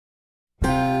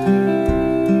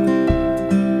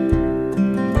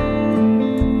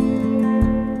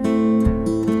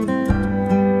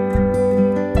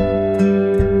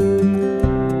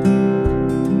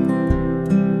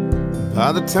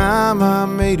By the time I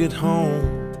made it home,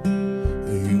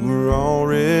 you were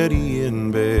already in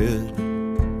bed,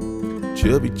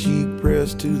 chubby cheek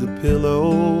pressed to the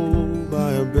pillow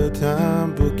by a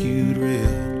bedtime book you'd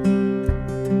read.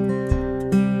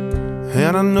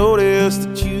 And I noticed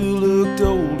that you looked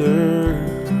older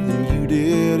than you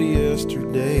did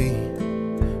yesterday.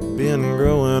 Been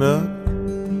growing up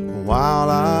while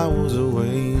I was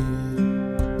away.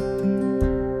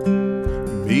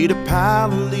 Beat a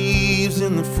pile of leaves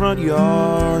in the front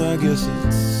yard, I guess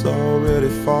it's already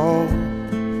fall.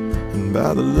 And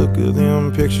by the look of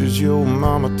them pictures your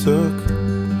mama took,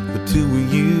 the two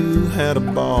of you had a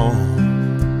ball.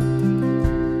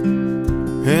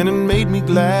 And it made me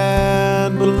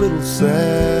glad but a little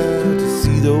sad to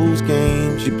see those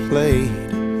games you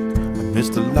played. I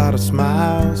missed a lot of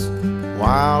smiles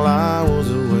while I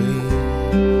was away.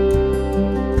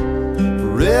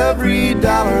 For every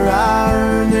dollar I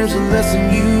earn, there's a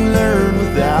lesson you learn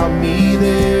without me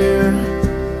there.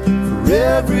 For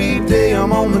every day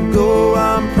I'm on the go,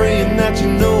 I'm praying that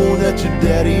you know that your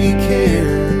daddy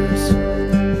cares.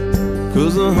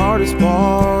 'Cause the hardest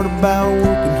part about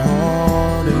working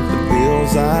hard ain't the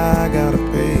bills I gotta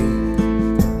pay,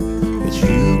 it's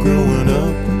you growing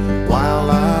up while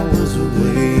I was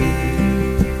away.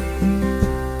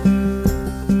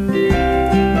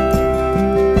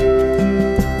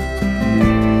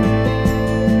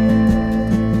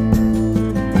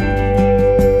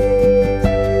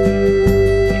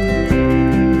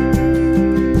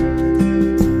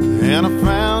 And I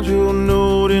found your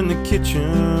note in the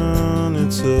kitchen,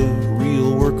 it's a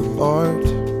real work of art.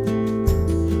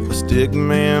 A stick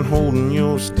man holding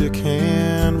your stick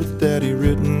hand with daddy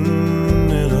written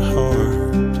in a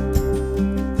heart.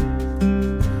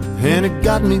 And it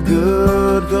got me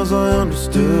good 'cause I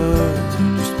understood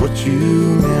just what you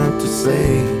meant to say.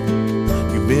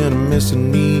 You've been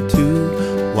missing me too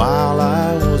while I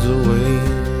was away.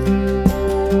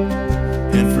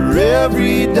 And for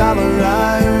every dollar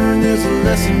I earn, there's a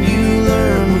lesson you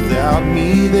learn without me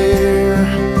there.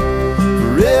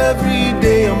 For every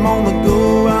day I'm on the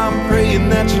go, I'm praying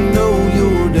that you know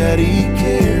your daddy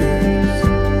cares.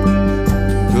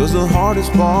 'Cause the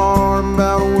hardest part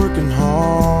about working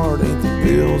hard ain't the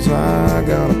bills I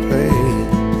gotta pay,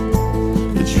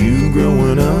 it's you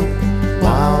growing up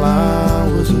while I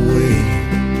was away.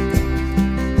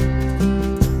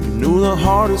 The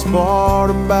hardest part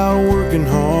about working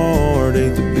hard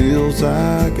ain't the bills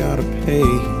I gotta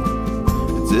pay,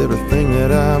 it's everything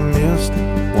that I missed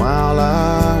while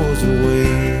I was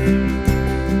away.